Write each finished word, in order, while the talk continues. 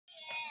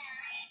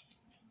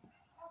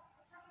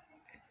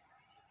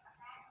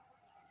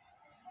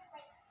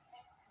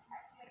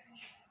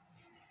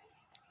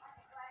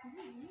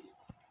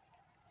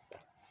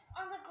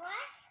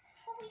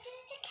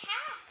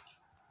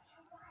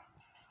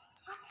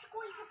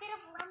bit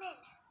of lemon.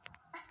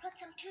 Let's put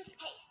some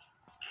toothpaste.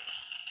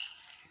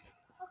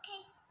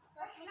 Okay.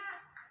 Let's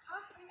not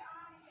put it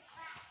on the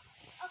glass.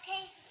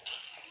 Okay.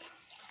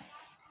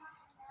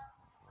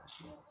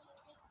 You'll be in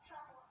big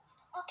trouble.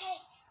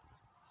 Okay.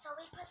 So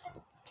we put the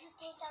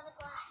toothpaste on the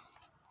glass.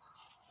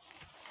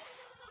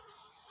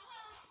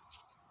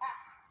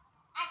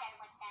 I gotta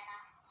wipe that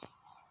off.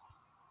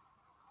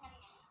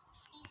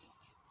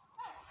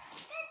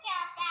 Good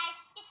job, guys.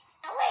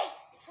 Oh, wait!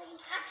 Before you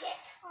touch it.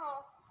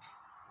 Oh.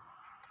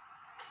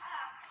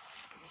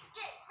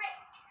 Good, great.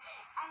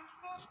 I'm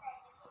so glad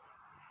you did it.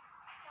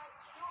 So,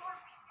 you know what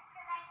pizza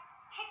tonight?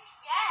 Heck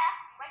yeah!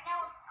 Right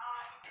now it's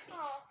on.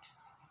 Oh.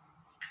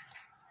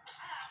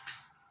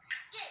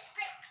 Good,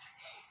 great.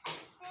 I'm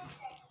so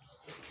glad you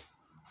did it.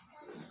 So,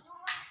 you know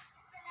what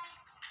pizza tonight?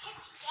 Heck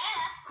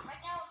yeah!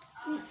 Right now it's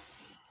on.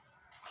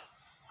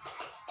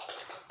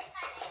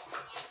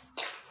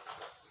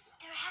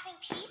 They're having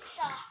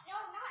pizza. No,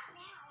 not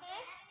now.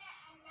 They're having it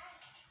at night.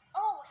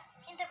 Oh,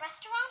 in the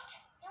restaurant?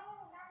 No,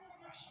 not in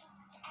the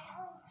restaurant. At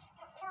home.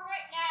 For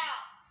right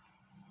now.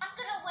 I'm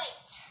gonna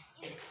wait.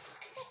 Look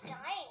at the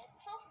dime.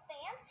 It's so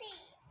fancy.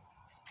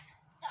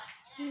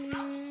 In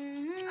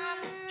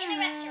the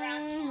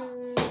restaurant.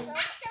 So,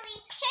 actually,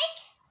 shake.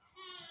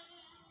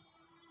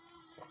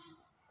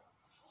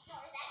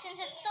 Since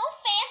it's so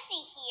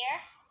fancy here.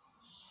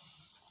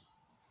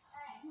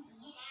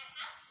 In our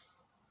house?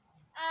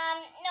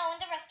 No, in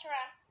the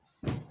restaurant.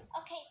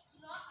 Okay.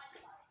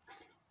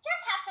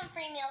 Just have some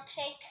free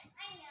milkshake.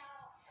 I know.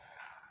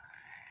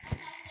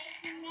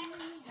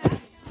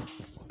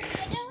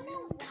 I don't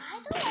know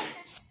why the lights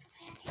are just so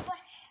fancy, but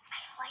I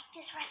like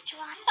this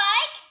restaurant.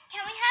 Spike,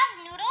 can we have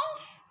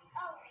noodles?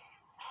 Oh, it's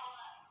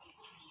a piece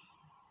of yours.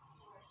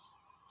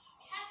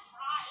 It has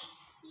fries.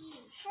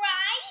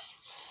 Fries?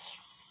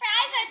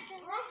 Fries are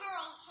burger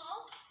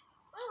also.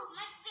 Ooh,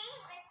 my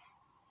favorite.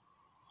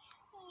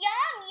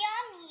 Yum,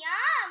 yum,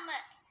 yum.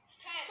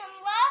 Hey. Some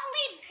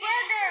lovely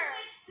burger.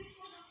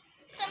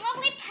 Some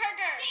lovely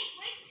burger.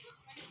 Wait.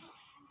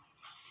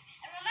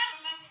 And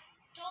remember,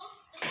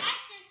 the class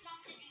says not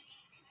to do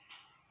these things.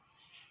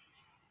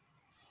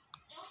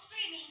 No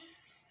screaming.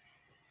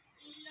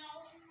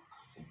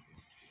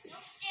 No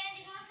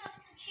standing on top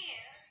of the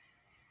chair.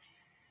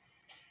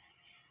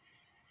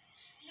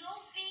 No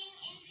being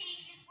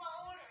impatient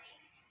while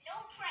ordering. No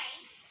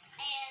pranks.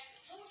 And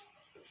most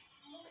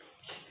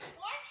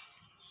important,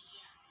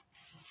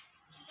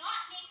 do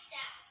not make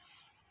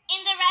sounds. In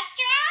the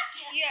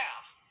restaurant? Yeah.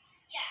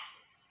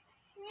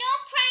 No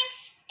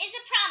pranks is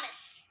a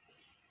promise.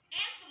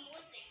 And some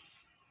more things.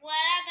 What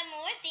are the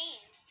more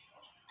things?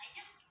 I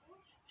just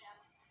told you them.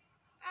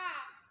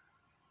 Oh,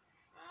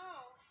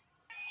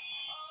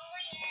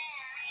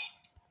 yeah.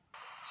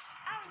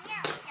 Oh, no.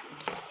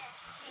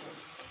 The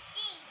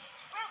machine is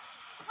broken.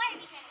 What are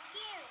we going to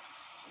do?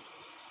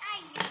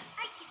 I know.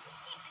 I can fix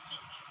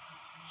it.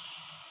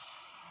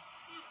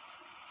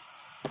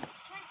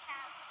 One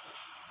problem.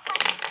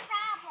 What's the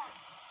problem?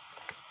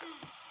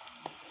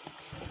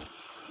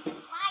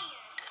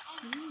 Wires.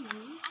 I don't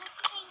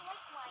think I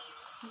like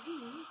wires.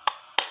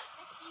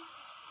 Let's use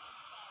this thing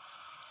instead.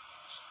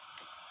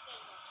 There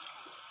you go.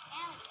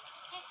 Alex,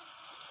 check it.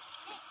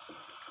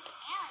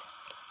 Alex,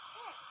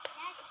 look.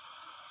 That's a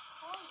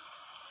toy.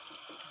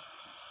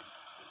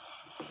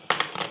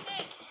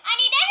 I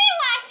need every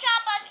last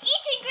drop of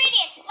each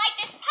ingredient, like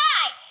this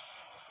pie.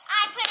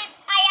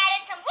 I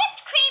added some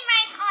whipped cream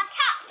right on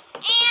top.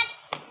 And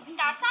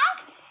Star Song?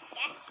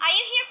 Yes. Are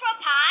you here for a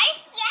pie?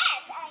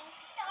 Yes, I'm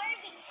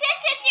starving.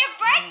 Since it's your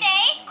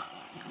birthday,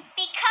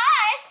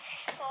 because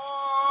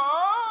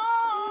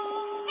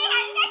hey,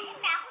 have you guys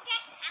seen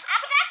Applejack?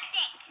 Applejack's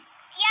sick.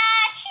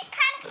 Yeah, she's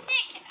kind of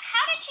sick.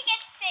 How did she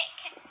get sick?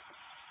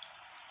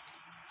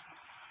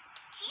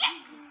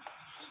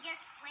 She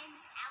just went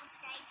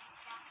outside to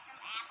pluck some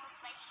apples,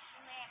 but she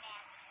didn't wear a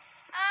mask.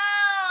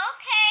 Oh,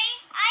 okay.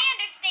 I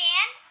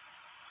understand.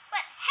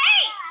 But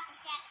hey,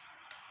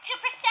 to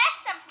process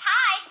some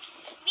pie,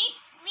 we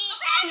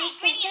add the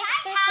ingredient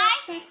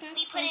pie,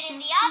 we put it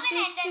in the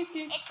oven, and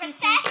then it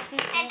processed,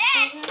 and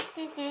then it's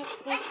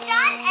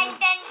done, and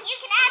then you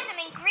can add some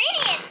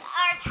ingredients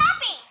or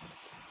toppings.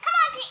 Come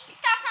on,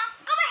 Star Song,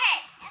 go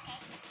ahead.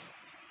 Okay.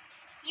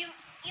 You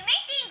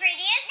make the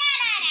ingredients.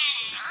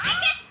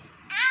 No.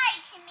 I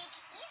can make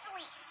it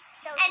easily.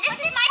 So and this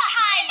is my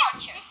pie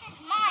launcher. This is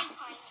my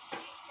pie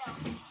launcher. So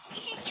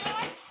this is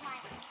yours, this is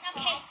mine.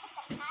 Okay. So put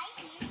the pie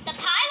here. The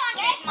pie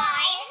launcher is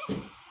mine.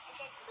 And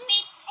then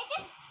it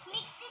just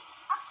makes it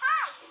a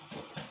pie.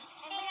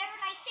 And whenever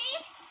I say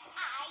it,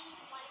 I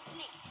want to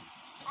make it.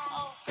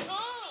 Oh,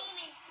 cool.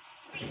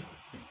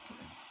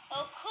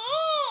 Oh,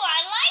 cool. I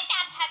like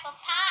that type of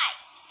pie.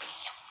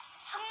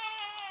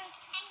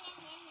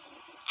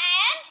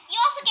 And you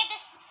also get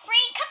this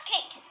free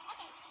cupcake.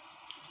 Okay.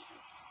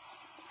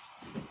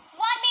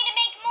 Want me to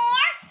make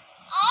more?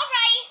 All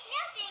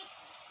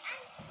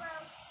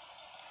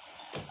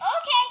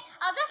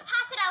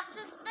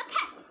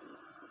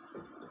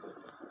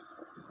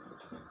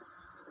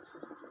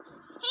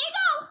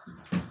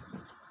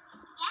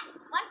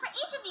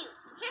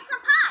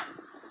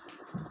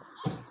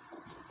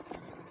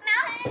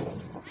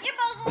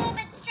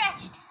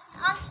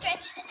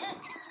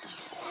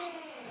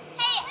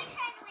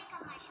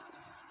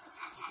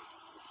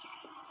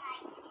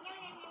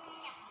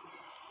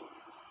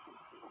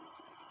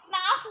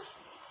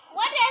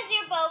What does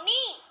your bow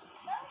mean?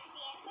 Bow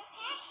stands for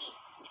passion.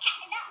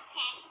 Not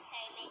passion,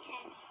 sorry, my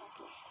tongue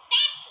slipped.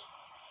 Fashion.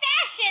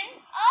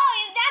 Fashion? Oh,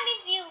 that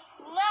means you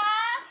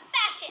love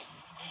fashion.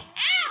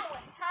 Ow!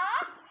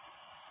 Huh?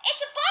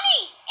 It's a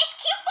bunny! It's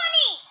cute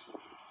bunny!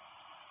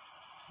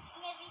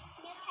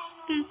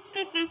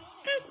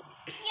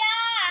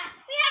 Yeah,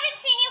 we haven't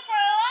seen you for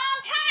a long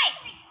time.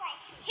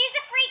 Here's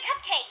a free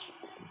cupcake.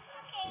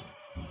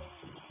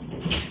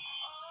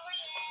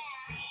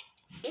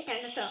 These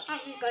dinosaurs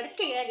aren't going to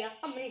kill you.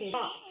 I'm really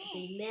not to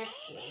be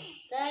messed with.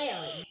 They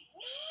are.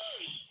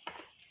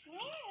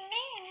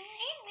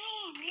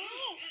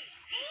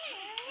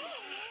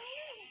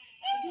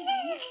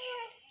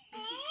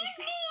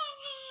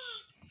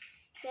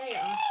 They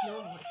are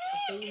not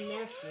to be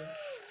messed with.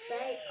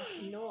 They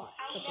are not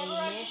to be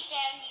messed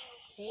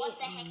with. They are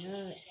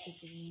not to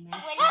be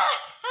messed with.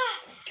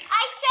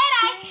 I said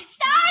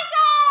Star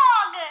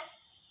Song!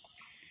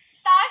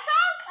 Star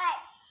Song?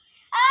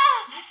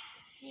 What?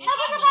 I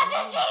was about to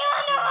say you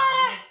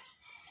underwater.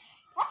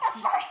 What the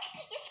fuck?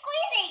 You're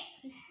squeezing.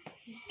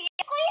 You're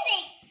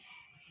squeezing.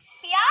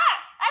 We are.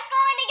 Let's go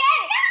in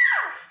again. No!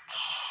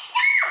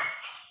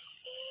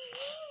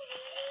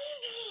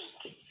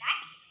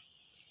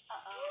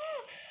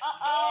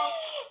 Uh-oh.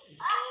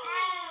 I'm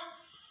out.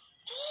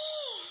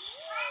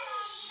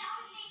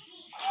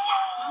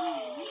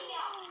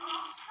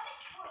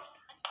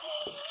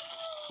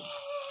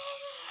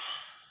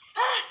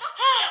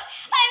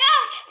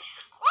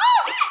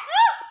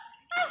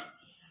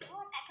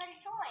 Look, I put a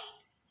toy.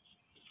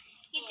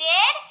 You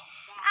did?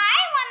 I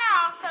want to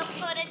also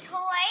put a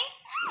toy.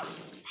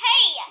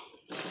 Hey,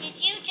 did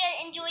you just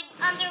enjoy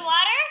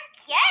underwater?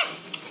 Yes,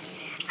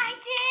 I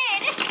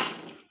did.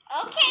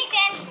 Okay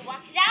then, who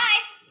wants to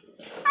dive?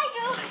 I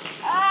do.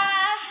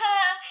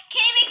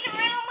 Can you make some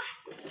room?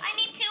 I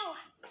need to.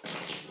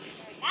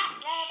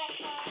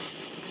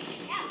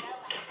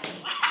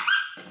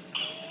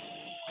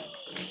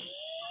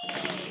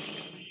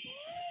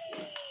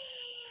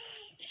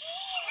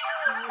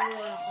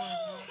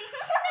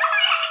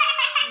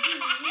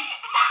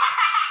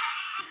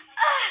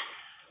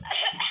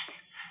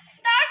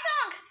 Star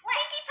Song,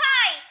 Pinkie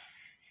Pie,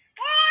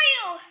 where are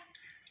you?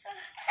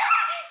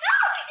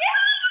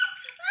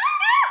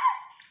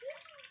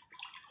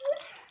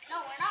 No,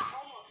 we're not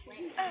almost wet.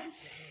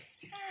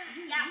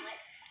 Yeah, wet.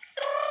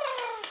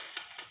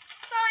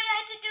 Sorry I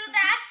had to do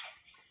that.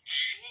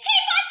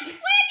 Teapot,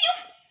 where have you?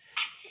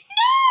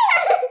 No!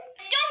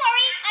 Don't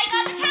worry, I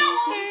got the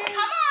towel.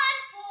 Come on.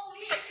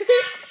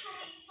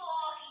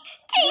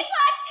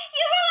 Teapot,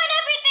 you ruined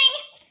everything.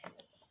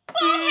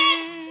 Bonehead,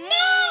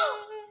 no!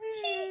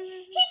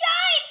 He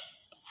died.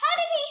 How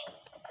did he?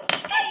 He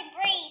couldn't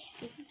breathe.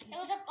 There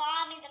was a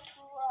bomb in the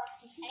pool,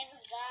 and it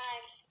was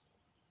gone.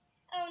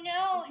 Oh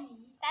no,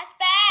 that's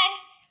bad.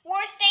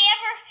 Worst day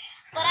ever.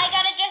 But I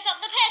gotta dress up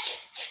the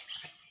pets.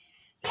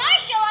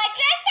 Marshall, I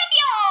dressed up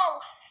you.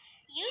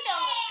 You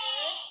don't look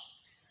good.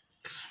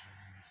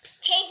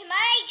 Change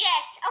my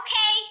dress,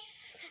 okay?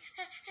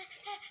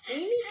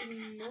 They need to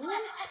know.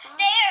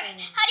 There.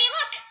 How do you look?